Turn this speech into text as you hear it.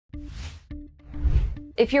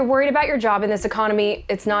If you're worried about your job in this economy,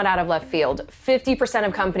 it's not out of left field. 50%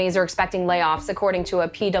 of companies are expecting layoffs, according to a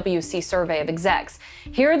PwC survey of execs.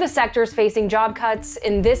 Here are the sectors facing job cuts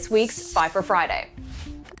in this week's 5 for Friday.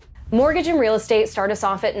 Mortgage and real estate start us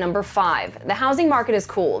off at number 5. The housing market has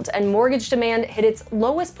cooled, and mortgage demand hit its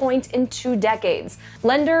lowest point in 2 decades.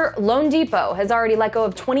 Lender Loan Depot has already let go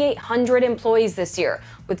of 2,800 employees this year,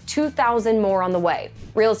 with 2,000 more on the way.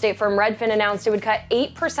 Real estate firm Redfin announced it would cut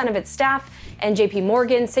 8% of its staff, and JP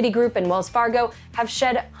Morgan, Citigroup, and Wells Fargo have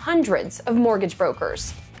shed hundreds of mortgage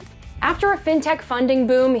brokers. After a fintech funding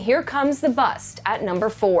boom, here comes the bust at number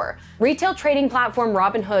 4. Retail trading platform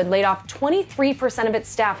Robinhood laid off 23% of its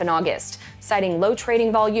staff in August, citing low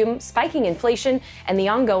trading volume, spiking inflation, and the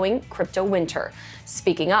ongoing crypto winter.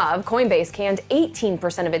 Speaking of, Coinbase canned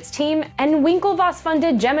 18% of its team, and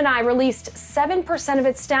Winklevoss-funded Gemini released 7% of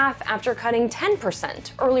its staff after cutting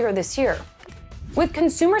 10% earlier this year. With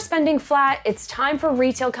consumer spending flat, it's time for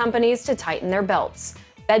retail companies to tighten their belts.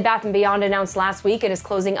 Bed Bath & Beyond announced last week it is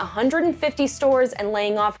closing 150 stores and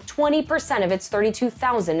laying off 20% of its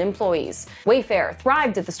 32,000 employees. Wayfair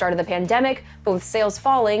thrived at the start of the pandemic, but with sales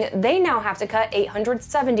falling, they now have to cut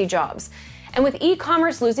 870 jobs. And with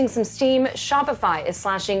e-commerce losing some steam, Shopify is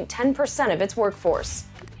slashing 10% of its workforce.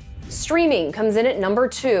 Streaming comes in at number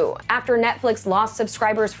 2. After Netflix lost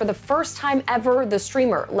subscribers for the first time ever, the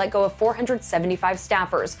streamer let go of 475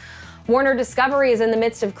 staffers. Warner Discovery is in the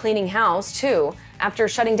midst of cleaning house, too. After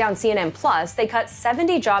shutting down CNN+, they cut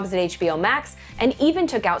 70 jobs at HBO Max and even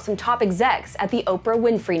took out some top execs at the Oprah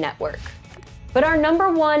Winfrey Network. But our number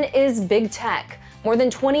 1 is big tech. More than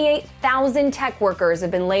 28,000 tech workers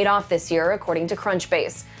have been laid off this year, according to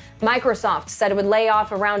Crunchbase. Microsoft said it would lay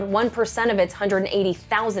off around 1% of its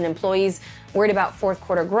 180,000 employees, worried about fourth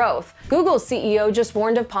quarter growth. Google's CEO just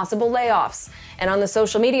warned of possible layoffs. And on the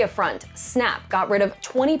social media front, Snap got rid of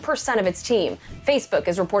 20% of its team. Facebook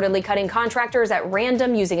is reportedly cutting contractors at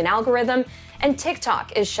random using an algorithm, and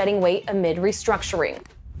TikTok is shedding weight amid restructuring.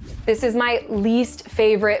 This is my least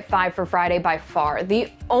favorite 5 for Friday by far.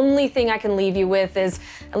 The only thing I can leave you with is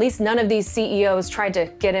at least none of these CEOs tried to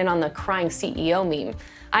get in on the crying CEO meme.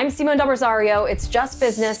 I'm Simone Del Rosario, it's Just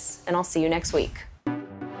Business, and I'll see you next week.